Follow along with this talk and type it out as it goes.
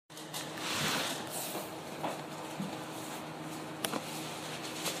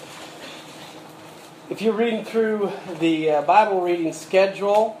If you're reading through the Bible reading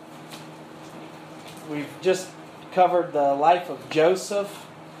schedule, we've just covered the life of Joseph,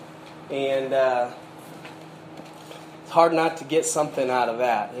 and it's hard not to get something out of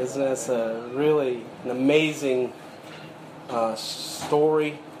that, isn't it? It's an amazing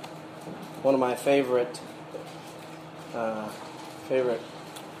story. One of my favorite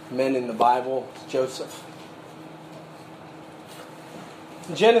men in the Bible, Joseph.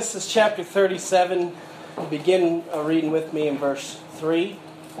 Genesis chapter 37, begin reading with me in verse 3.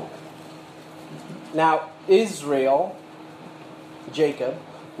 Now Israel, Jacob,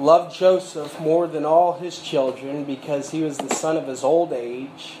 loved Joseph more than all his children because he was the son of his old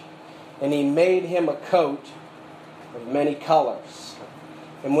age, and he made him a coat of many colors.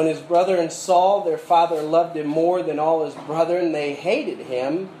 And when his brethren saw their father loved him more than all his brethren, they hated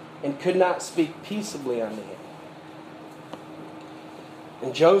him and could not speak peaceably unto him.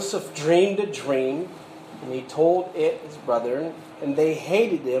 And Joseph dreamed a dream, and he told it his brethren, and they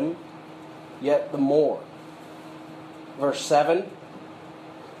hated him yet the more. Verse 7,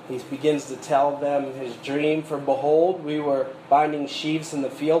 he begins to tell them his dream. For behold, we were binding sheaves in the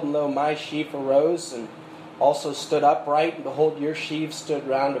field, and lo, my sheaf arose, and also stood upright, and behold, your sheaves stood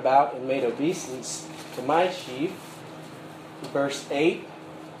round about, and made obeisance to my sheaf. Verse 8,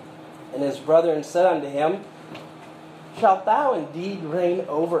 and his brethren said unto him, Shalt thou indeed reign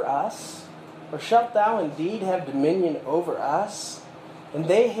over us? Or shalt thou indeed have dominion over us? And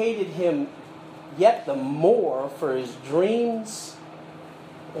they hated him yet the more for his dreams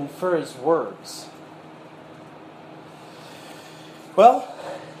and for his words. Well,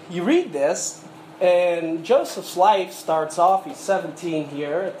 you read this, and Joseph's life starts off, he's 17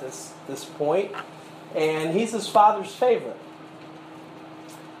 here at this point, and he's his father's favorite.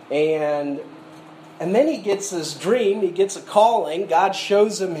 And then he gets this dream, he gets a calling, God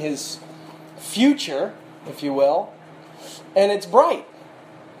shows him his future, if you will, and it's bright.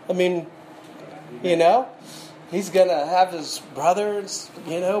 I mean, he's going to have his brothers,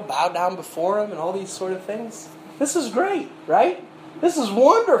 bow down before him and all these sort of things. This is great, right? This is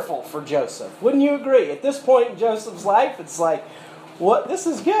wonderful for Joseph. Wouldn't you agree? At this point in Joseph's life, it's like, what? This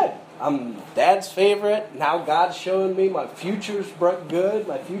is good. I'm Dad's favorite. Now God's showing me my future's good.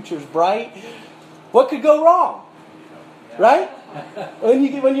 My future's bright. What could go wrong? Right?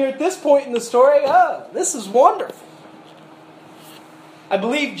 When you're at this point in the story, this is wonderful. I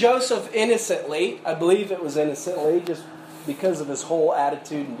believe Joseph I believe it was innocently, just because of his whole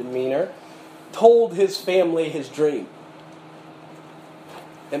attitude and demeanor, told his family his dream.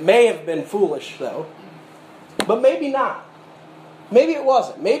 It may have been foolish, though, but maybe not. Maybe it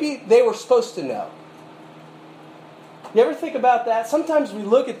wasn't. Maybe they were supposed to know. You ever think about that? Sometimes we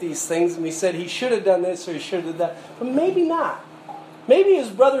look at these things and we said he should have done this or he should have done that, but maybe not. Maybe his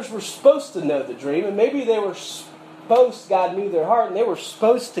brothers were supposed to know the dream, and maybe they were supposed, God knew their heart, and they were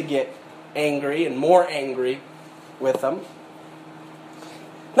supposed to get angry and more angry with him.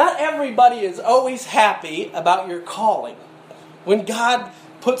 Not everybody is always happy about your calling. When God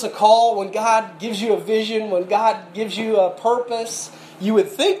puts a call, when God gives you a vision, when God gives you a purpose, you would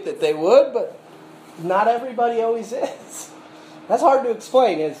think that they would, but not everybody always is. That's hard to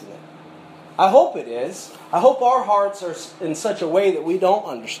explain, isn't it? I hope it is. I hope our hearts are in such a way that we don't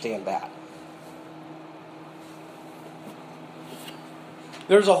understand that.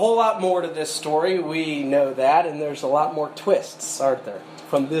 There's a whole lot more to this story. We know that, and there's a lot more twists, aren't there,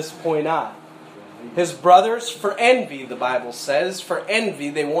 from this point on. His brothers, for envy, the Bible says, for envy,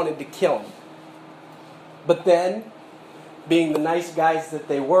 they wanted to kill him. But then, being the nice guys that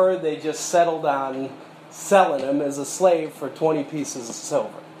they were, they just settled on selling him as a slave for 20 pieces of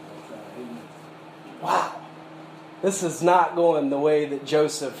silver. Wow. This is not going the way that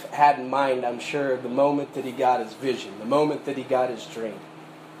Joseph had in mind, I'm sure, the moment that he got his vision, the moment that he got his dream.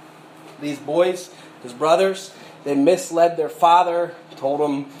 These boys, his brothers, they misled their father, told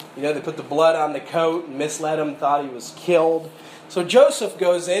him, they put the blood on the coat, and misled him, thought he was killed. So Joseph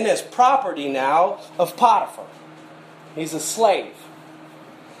goes in as property now of Potiphar. He's a slave.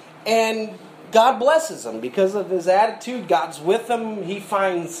 And God blesses him because of his attitude. God's with him. He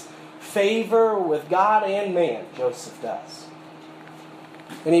finds favor with God and man, Joseph does.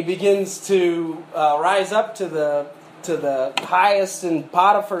 And he begins to rise up to the highest in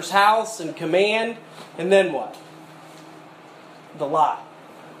Potiphar's house and command. And then what? The lie.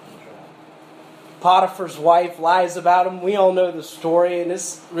 Potiphar's wife lies about him. We all know the story, and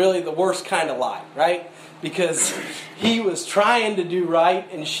it's really the worst kind of lie, right? Because he was trying to do right,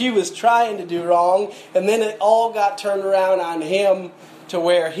 and she was trying to do wrong, and then it all got turned around on him to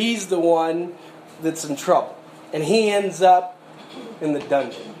where he's the one that's in trouble. And he ends up in the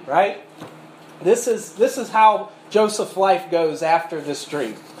dungeon, right? This is how Joseph's life goes after this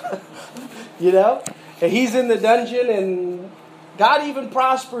dream. You know? And he's in the dungeon, and God even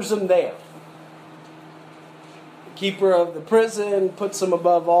prospers him there. The keeper of the prison puts him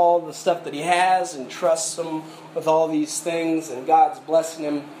above all the stuff that he has and trusts him with all these things, and God's blessing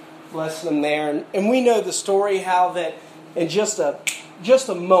him there. And we know the story how that in just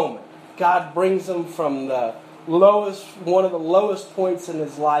a moment, God brings him from one of the lowest points in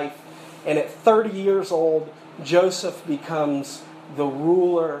his life, and at 30 years old, Joseph becomes the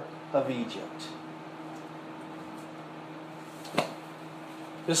ruler of Egypt.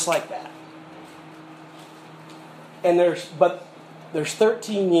 Just like that. And there's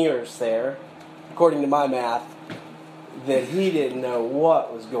 13 years there, according to my math, that he didn't know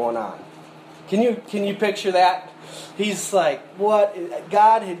what was going on. Can you picture that? He's like, what?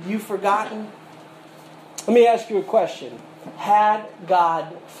 God, had you forgotten? Let me ask you a question. Had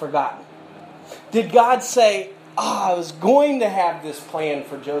God forgotten? Did God say, I was going to have this plan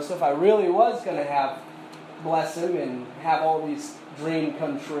for Joseph. I really was going to bless him and have all these dreams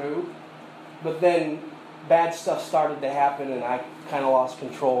come true. But then bad stuff started to happen and I kind of lost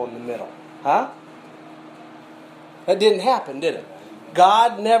control in the middle. Huh? That didn't happen, did it?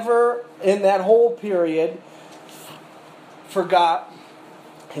 God never, in that whole period, forgot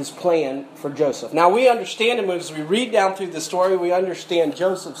his plan for Joseph. Now we understand him as we read down through the story. We understand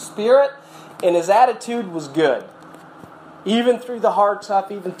Joseph's spirit and his attitude was good. Even through the hard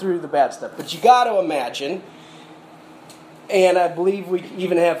stuff, even through the bad stuff. But you got to imagine, and I believe we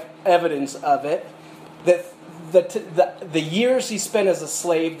even have evidence of it, that the years he spent as a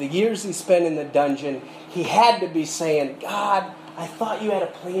slave, the years he spent in the dungeon, he had to be saying, God, I thought you had a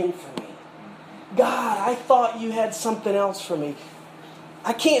plan for me. God, I thought you had something else for me.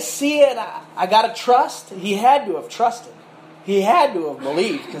 I can't see it. I got to trust. He had to have trusted. He had to have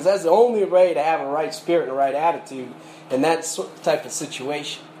believed, because that's the only way to have a right spirit and a right attitude in that type of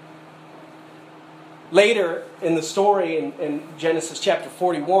situation. Later in the story, in Genesis chapter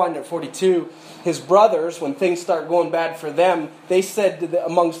 41 or 42, his brothers, when things start going bad for them, they said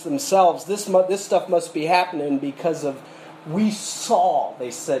amongst themselves, this stuff must be happening because of,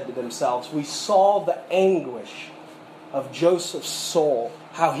 they said to themselves, we saw the anguish of Joseph's soul,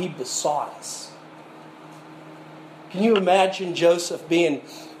 how he besought us. Can you imagine Joseph being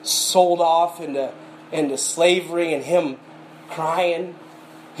sold off into slavery and him crying,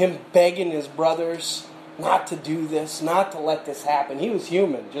 him begging his brothers not to do this, not to let this happen? He was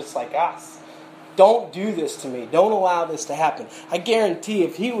human, just like us. Don't do this to me. Don't allow this to happen. I guarantee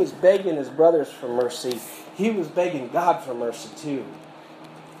if he was begging his brothers for mercy, he was begging God for mercy too.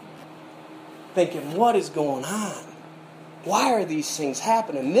 Thinking, what is going on? Why are these things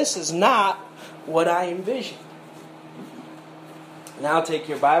happening? This is not what I envisioned. Now take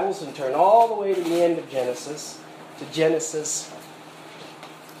your Bibles and turn all the way to the end of Genesis, to Genesis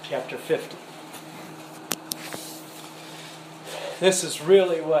chapter 50. This is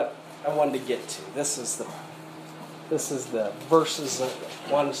really what I wanted to get to. This is the verses that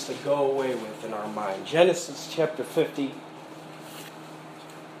I want us to go away with in our mind. Genesis chapter 50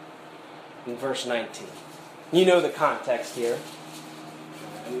 and verse 19. You know the context here.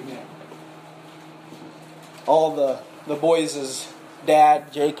 Amen. All the boys'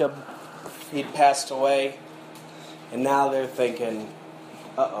 dad, Jacob, he'd passed away. And now they're thinking,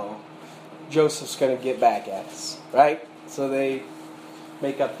 Joseph's going to get back at us, right? So they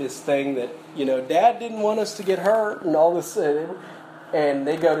make up this thing that, Dad didn't want us to get hurt and all this. And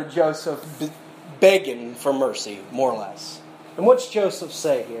they go to Joseph begging for mercy, more or less. And what's Joseph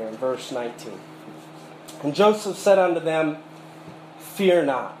say here in verse 19? And Joseph said unto them, fear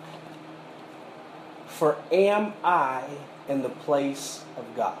not, for am I in the place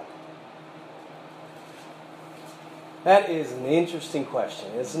of God? That is an interesting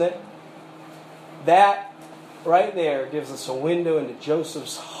question, isn't it? That right there gives us a window into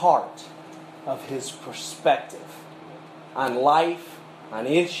Joseph's heart of his perspective on life, on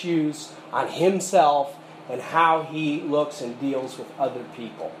issues, on himself, and how he looks and deals with other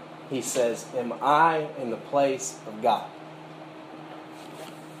people. He says, am I in the place of God?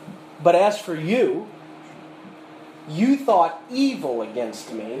 But as for you, you thought evil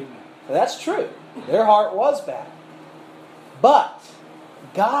against me. And that's true. Their heart was bad. But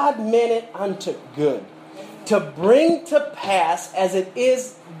God meant it unto good, to bring to pass as it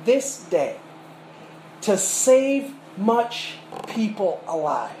is this day, to save much people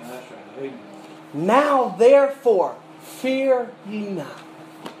alive. Now therefore, fear ye not.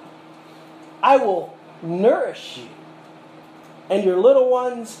 I will nourish you and your little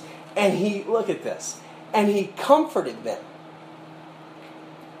ones. And look at this, and he comforted them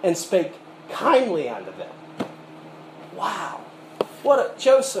and spake kindly unto them. Wow.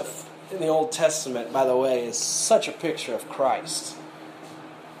 Joseph in the Old Testament, by the way, is such a picture of Christ.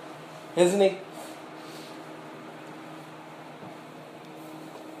 Isn't he?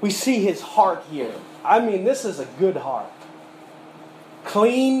 We see his heart here. I mean, this is a good heart.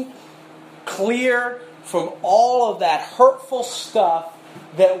 Clean, clear from all of that hurtful stuff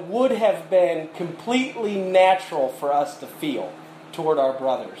that would have been completely natural for us to feel toward our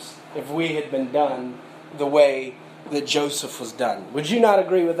brothers if we had been done the way that Joseph was done. Would you not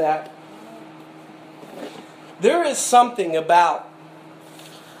agree with that? There is something about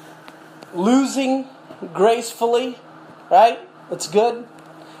losing gracefully, right? It's good.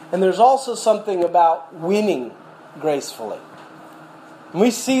 And there's also something about winning gracefully. And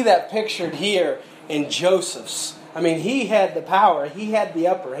we see that pictured here in Joseph's. I mean, he had the power. He had the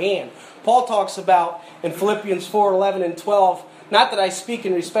upper hand. Paul talks about in Philippians 4:11 and 12, not that I speak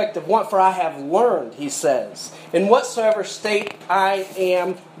in respect of one, for I have learned, he says, in whatsoever state I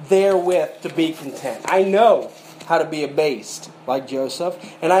am therewith to be content. I know how to be abased like Joseph,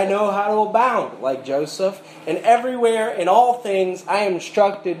 and I know how to abound like Joseph. And everywhere in all things I am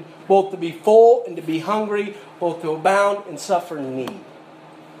instructed both to be full and to be hungry, both to abound and suffer need.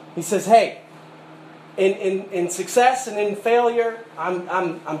 He says, hey, in success and in failure,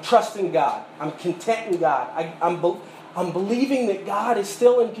 I'm trusting God. I'm content in God. I'm believing that God is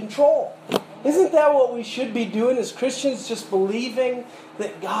still in control. Isn't that what we should be doing as Christians? Just believing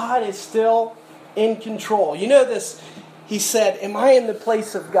that God is still in control. You know this, he said, am I in the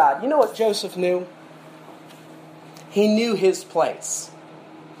place of God? You know what Joseph knew? He knew his place.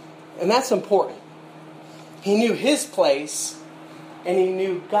 And that's important. He knew his place and he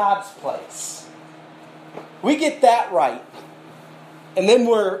knew God's place. We get that right. And then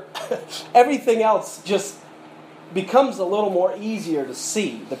everything else just becomes a little more easier to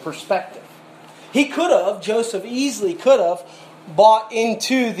see the perspective. Joseph easily could have bought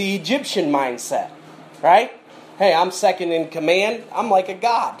into the Egyptian mindset, right? Hey, I'm second in command. I'm like a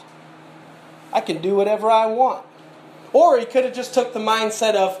god. I can do whatever I want. Or he could have just took the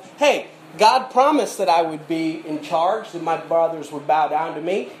mindset of, hey, God promised that I would be in charge, that my brothers would bow down to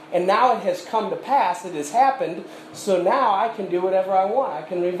me, and now it has come to pass, it has happened, so now I can do whatever I want. I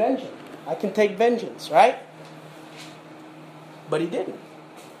can revenge him. I can take vengeance, right? But he didn't.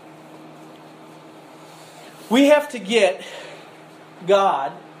 We have to get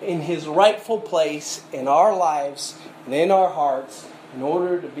God in his rightful place in our lives and in our hearts in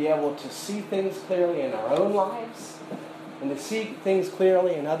order to be able to see things clearly in our own lives and to see things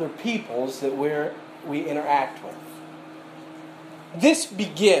clearly in other people's that we interact with. This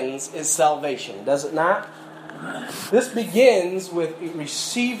begins as salvation, does it not? This begins with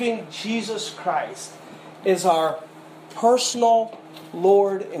receiving Jesus Christ as our personal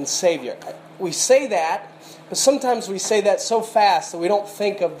Lord and Savior. We say that, but sometimes we say that so fast that we don't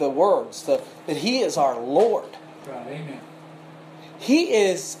think of the words, that He is our Lord. Right, amen. He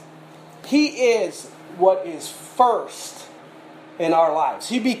is what is first in our lives.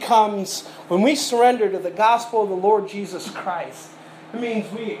 He becomes, when we surrender to the gospel of the Lord Jesus Christ, it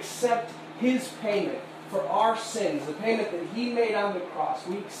means we accept His payment for our sins, the payment that He made on the cross.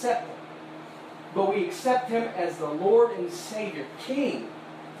 We accept it. But we accept Him as the Lord and Savior, King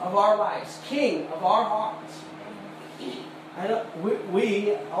of our lives, King of our hearts.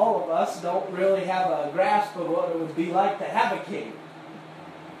 We, all of us, don't really have a grasp of what it would be like to have a king.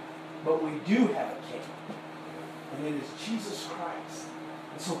 But we do have a king. And it is Jesus Christ.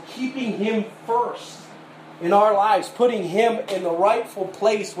 And so keeping Him first in our lives, putting Him in the rightful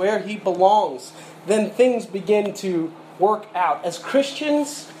place where He belongs, then things begin to work out. As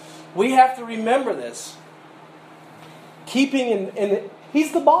Christians, we have to remember this. Keeping in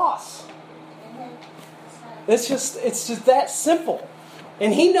He's the boss. It's just that simple.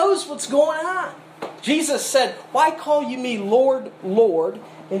 And He knows what's going on. Jesus said, "Why call you me Lord, Lord,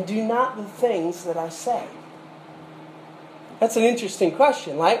 and do not the things that I say?" That's an interesting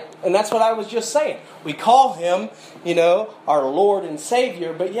question, right? And that's what I was just saying. We call Him, our Lord and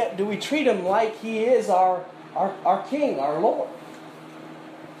Savior, but yet do we treat Him like He is our King, our Lord?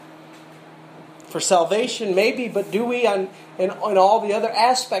 For salvation, maybe, but do we in all the other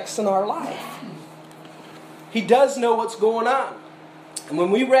aspects in our life? He does know what's going on. And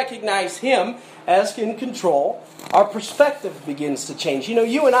when we recognize Him as in control, our perspective begins to change.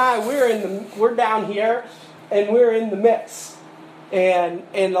 You and I, we're down here and we're in the mix. And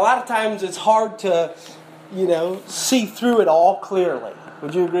a lot of times it's hard to, see through it all clearly.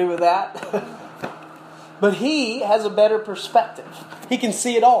 Would you agree with that? But He has a better perspective. He can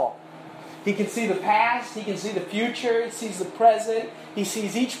see it all. He can see the past. He can see the future. He sees the present. He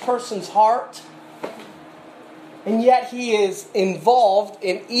sees each person's heart. And yet He is involved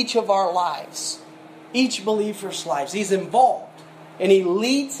in each of our lives. Each believer's lives. He's involved. And He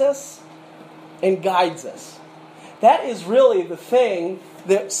leads us and guides us. That is really the thing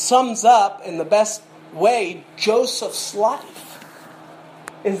that sums up in the best way Joseph's life.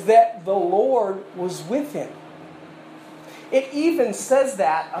 Is that the Lord was with him. It even says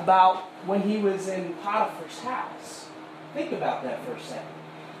that about when he was in Potiphar's house. Think about that for a second.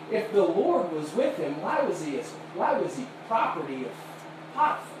 If the Lord was with him, why was he property of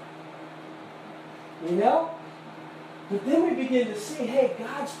Potiphar? You know? But then we begin to see, hey,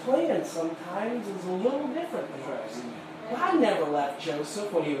 God's plan sometimes is a little different than ours. God never left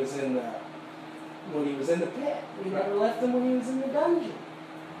Joseph when he was in the pit. He never left him when he was in the dungeon.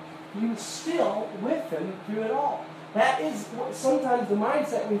 He was still with him through it all. That is sometimes the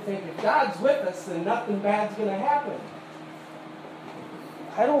mindset we think, if God's with us, then nothing bad's going to happen.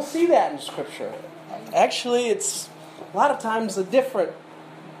 I don't see that in Scripture. Actually, it's a lot of times a different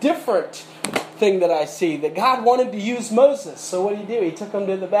thing that I see. That God wanted to use Moses. So what did He do? He took him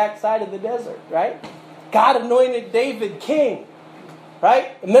to the backside of the desert, right? God anointed David king,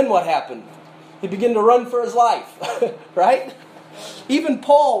 right? And then what happened? He began to run for his life, right? Even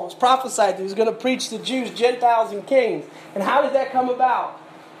Paul was prophesied that he was going to preach to Jews, Gentiles, and kings. And how did that come about?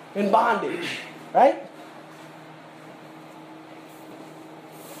 In bondage, right?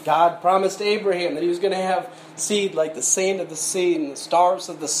 God promised Abraham that he was going to have seed like the sand of the sea and the stars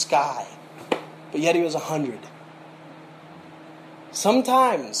of the sky. But yet he was 100.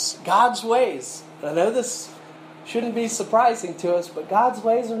 Sometimes God's ways, I know this shouldn't be surprising to us, but God's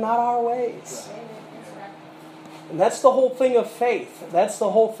ways are not our ways. And that's the whole thing of faith. That's the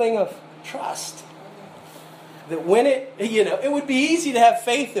whole thing of trust. That when it would be easy to have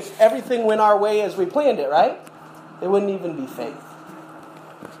faith if everything went our way as we planned it, right? It wouldn't even be faith.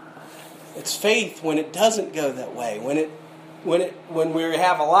 It's faith when it doesn't go that way. When we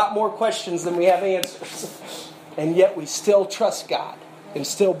have a lot more questions than we have answers. And yet we still trust God and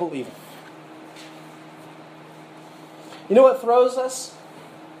still believe Him. You know what throws us?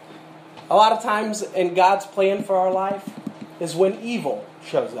 A lot of times in God's plan for our life is when evil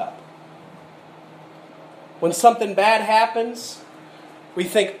shows up. When something bad happens, we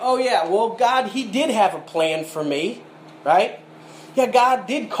think, oh yeah, well God, He did have a plan for me, right? Yeah, God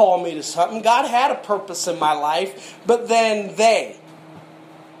did call me to something. God had a purpose in my life, but then they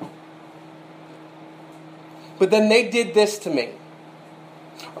did this to me.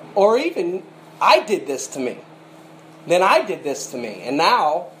 Or even, I did this to me. Then I did this to me. And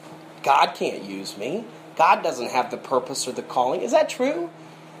now, God can't use me. God doesn't have the purpose or the calling. Is that true?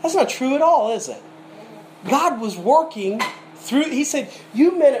 That's not true at all, is it? God was working through, He said,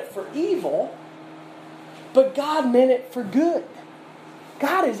 you meant it for evil, but God meant it for good.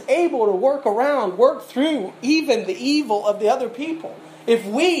 God is able to work through even the evil of the other people. If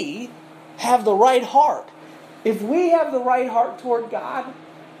we have the right heart, if we have the right heart toward God,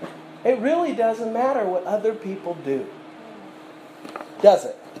 it really doesn't matter what other people do. Does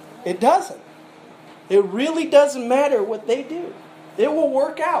it? It doesn't. It really doesn't matter what they do. It will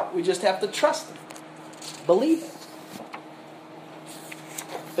work out. We just have to trust it. Believe it.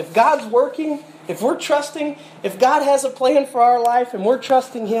 If God's working, if we're trusting, if God has a plan for our life and we're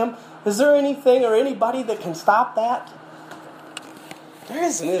trusting Him, is there anything or anybody that can stop that? There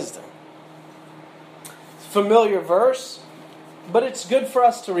isn't, is there? It's a familiar verse, but it's good for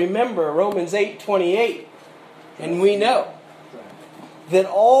us to remember Romans 8:28. And we know that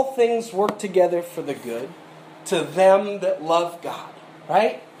all things work together for the good to them that love God.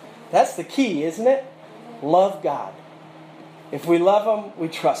 Right? That's the key, isn't it? Love God. If we love Him, we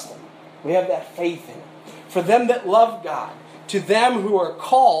trust Him. We have that faith in Him. For them that love God, to them who are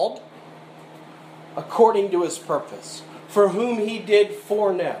called according to His purpose, for whom He did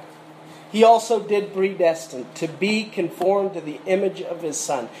foreknow, He also did predestine to be conformed to the image of His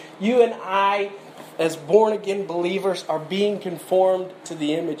Son. You and I, as born-again believers, are being conformed to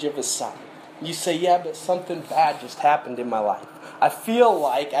the image of His Son. You say, yeah, but something bad just happened in my life. I feel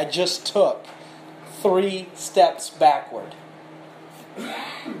like I just took 3 steps backward.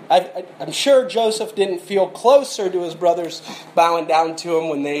 I'm sure Joseph didn't feel closer to his brothers bowing down to him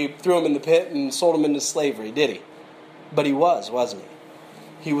when they threw him in the pit and sold him into slavery, did he? But he was, wasn't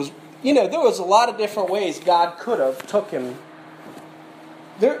he? He was, there was a lot of different ways God could have took him.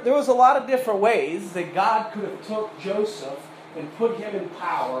 There was a lot of different ways that God could have took Joseph and put him in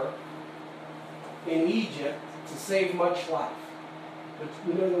power in Egypt to save much life. But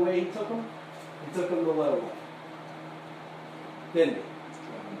you know the way He took him? He took him the low way. Didn't He?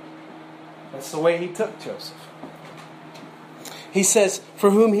 That's the way he took Joseph. He says,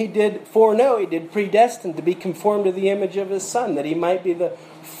 for whom he did foreknow, he did predestine to be conformed to the image of his Son, that he might be the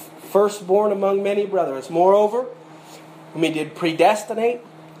firstborn among many brothers. Moreover, whom he did predestinate,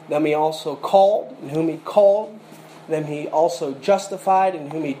 them he also called, and whom he called, them he also justified,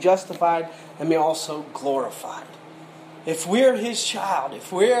 and whom he justified, them he also glorified. If we're his child,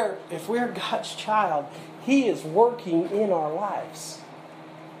 if we're God's child, he is working in our lives.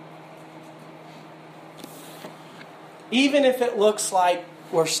 Even if it looks like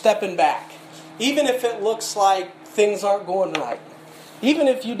we're stepping back, even if it looks like things aren't going right, even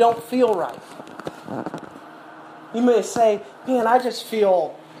if you don't feel right, you may say, man, I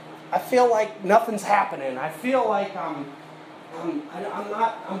feel like nothing's happening. I feel like I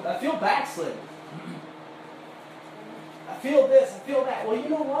feel backslidden. I feel this, I feel that. Well, you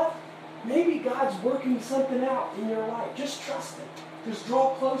know what? Maybe God's working something out in your life. Just trust Him. Just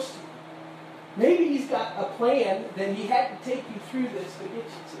draw close to Him. Maybe He's got a plan that He had to take you through this to get you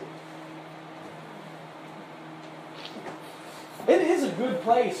to. It is a good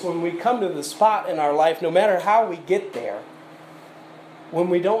place when we come to the spot in our life, no matter how we get there, when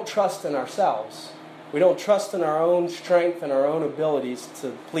we don't trust in ourselves. We don't trust in our own strength and our own abilities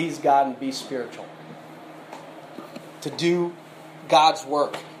to please God and be spiritual. To do God's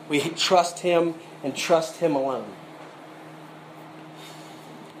work. We trust Him and trust Him alone.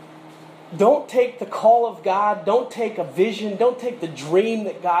 Don't take the call of God, don't take a vision, don't take the dream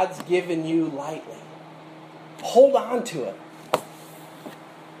that God's given you lightly. Hold on to it.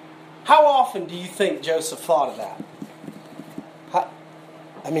 How often do you think Joseph thought of that?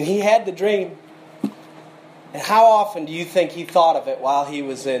 He had the dream. And how often do you think he thought of it while he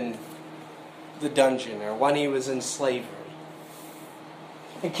was in the dungeon or when he was in slavery?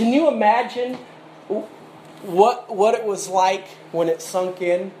 And can you imagine what it was like when it sunk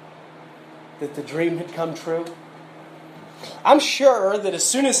in that the dream had come true? I'm sure that as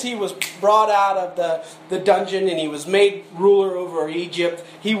soon as he was brought out of the dungeon and he was made ruler over Egypt,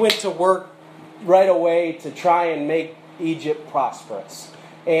 he went to work right away to try and make Egypt prosperous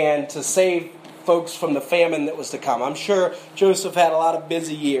and to save folks from the famine that was to come. I'm sure Joseph had a lot of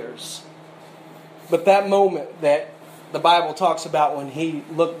busy years. But that moment that the Bible talks about when he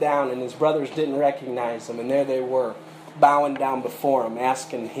looked down and his brothers didn't recognize him, and there they were, bowing down before him,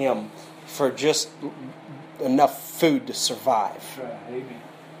 asking him for just enough food to survive. Right.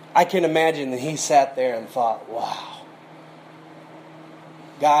 I can imagine that he sat there and thought, wow,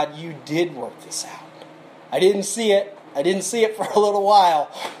 God, you did work this out. I didn't see it. I didn't see it for a little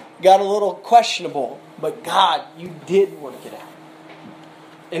while. Got a little questionable. But God, you did work it out.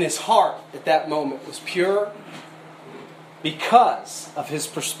 And his heart at that moment was pure because of his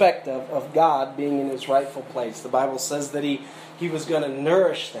perspective of God being in his rightful place. The Bible says that he was going to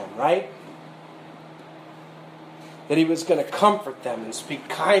nourish them, right? That he was going to comfort them and speak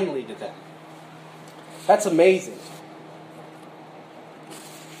kindly to them. That's amazing.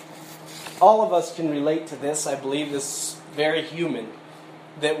 All of us can relate to this. I believe this is very human.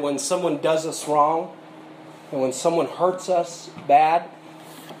 That when someone does us wrong, and when someone hurts us bad,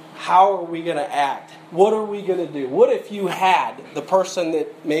 how are we going to act? What are we going to do? What if you had the person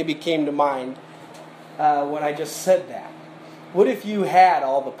that maybe came to mind when I just said that? What if you had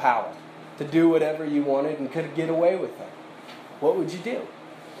all the power to do whatever you wanted and could get away with it? What would you do?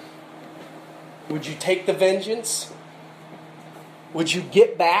 Would you take the vengeance? Would you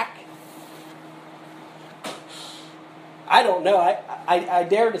get back? I don't know. I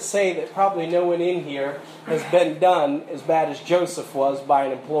dare to say that probably no one in here has been done as bad as Joseph was by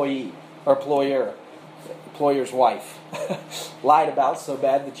an employee or employer's wife. Lied about so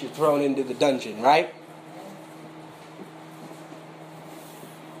bad that you're thrown into the dungeon, right?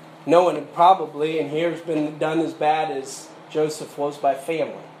 No one probably in here has been done as bad as Joseph was by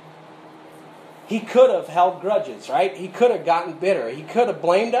family. He could have held grudges, right? He could have gotten bitter. He could have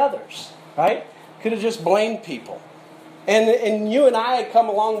blamed others, right? Could have just blamed people. And you and I had come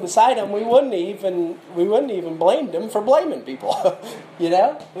along beside him, we wouldn't even blamed him for blaming people. You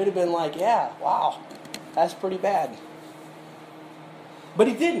know? We'd have been like, yeah, wow, that's pretty bad. But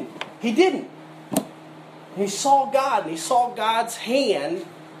he didn't. He didn't. He saw God, and he saw God's hand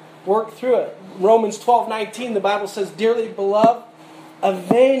work through it. Romans 12:19, the Bible says, dearly beloved,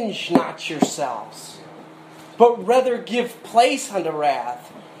 avenge not yourselves, but rather give place unto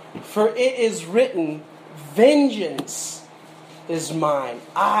wrath. For it is written, vengeance is mine.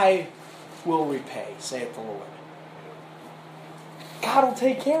 I will repay, saith the Lord. God will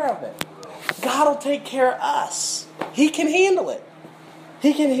take care of it. God will take care of us. He can handle it.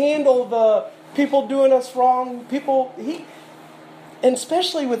 He can handle the people doing us wrong. And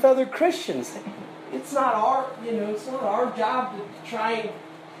especially with other Christians. It's not our job to try and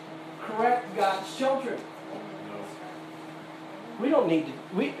correct God's children. We don't need to.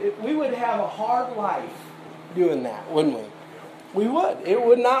 We would have a hard life doing that, wouldn't we? We would. It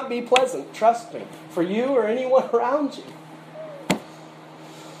would not be pleasant, trust me, for you or anyone around you.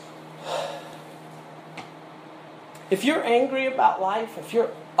 If you're angry about life, if you're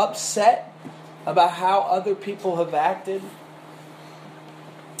upset about how other people have acted,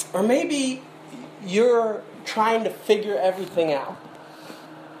 or maybe you're trying to figure everything out,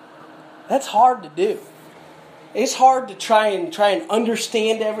 that's hard to do. It's hard to try and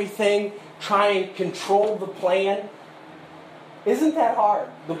understand everything, try and control the plan. Isn't that hard?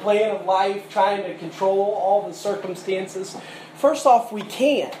 The plan of life, trying to control all the circumstances. First off, we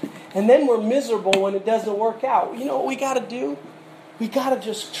can't. And then we're miserable when it doesn't work out. You know what we got to do? We got to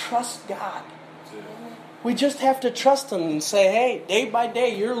just trust God. We just have to trust Him and say, hey, day by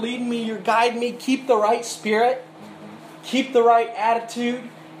day, you're leading me, you're guiding me. Keep the right spirit. Keep the right attitude.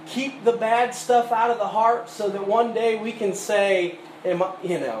 Keep the bad stuff out of the heart so that one day we can say, am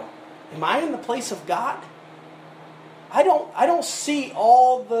I in the place of God? I don't see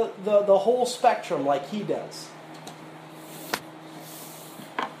all the whole spectrum like He does.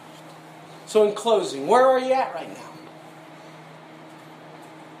 So in closing, where are you at right now?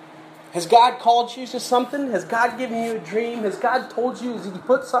 Has God called you to something? Has God given you a dream? Has God told you? Has He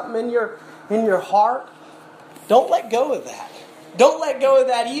put something in your heart? Don't let go of that. Don't let go of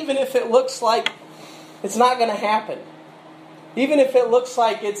that even if it looks like it's not going to happen. Even if it looks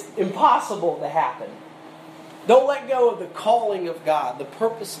like it's impossible to happen. Don't let go of the calling of God, the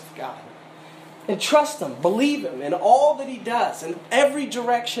purpose of God. And trust Him, believe Him in all that He does, in every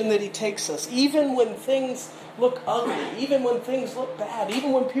direction that He takes us, even when things look ugly, even when things look bad,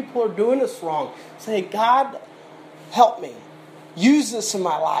 even when people are doing us wrong. Say, God, help me. Use this in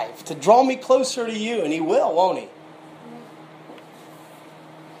my life to draw me closer to You, and He will, won't He?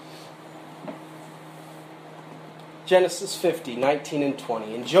 Genesis 50, 19 and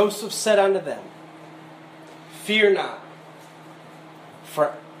 20. And Joseph said unto them, fear not,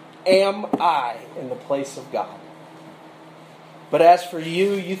 for am I in the place of God? But as for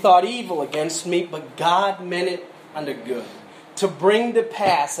you, you thought evil against me, but God meant it unto good, to bring to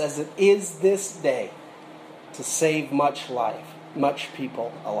pass as it is this day, to save much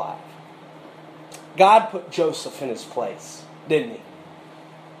people alive. God put Joseph in his place, didn't He?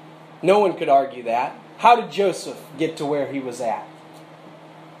 No one could argue that. How did Joseph get to where he was at?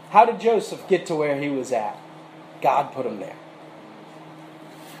 How did Joseph get to where he was at? God put him there.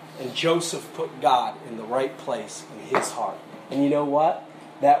 And Joseph put God in the right place in his heart. And you know what?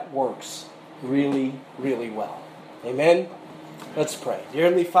 That works really, really well. Amen? Let's pray. Dear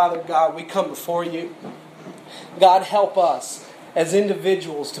Heavenly Father, God, we come before You. God, help us as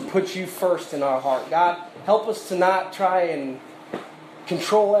individuals to put You first in our heart. God, help us to not try and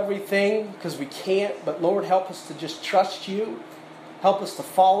control everything because we can't. But Lord, help us to just trust You. Help us to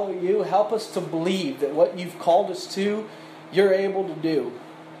follow You. Help us to believe that what You've called us to, You're able to do.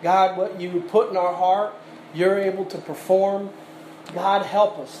 God, what You put in our heart, You're able to perform. God,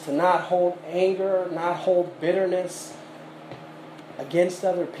 help us to not hold anger, not hold bitterness against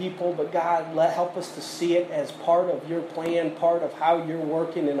other people. But God, help us to see it as part of Your plan, part of how You're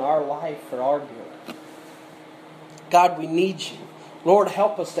working in our life for our good. God, we need You. Lord,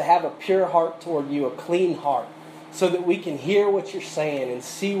 help us to have a pure heart toward You, a clean heart, so that we can hear what You're saying and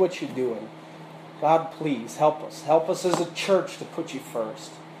see what You're doing. God, please help us. Help us as a church to put You first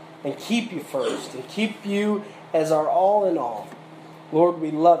and keep You first and keep You as our all in all. Lord,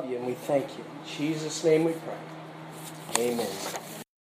 we love You and we thank You. In Jesus' name we pray. Amen.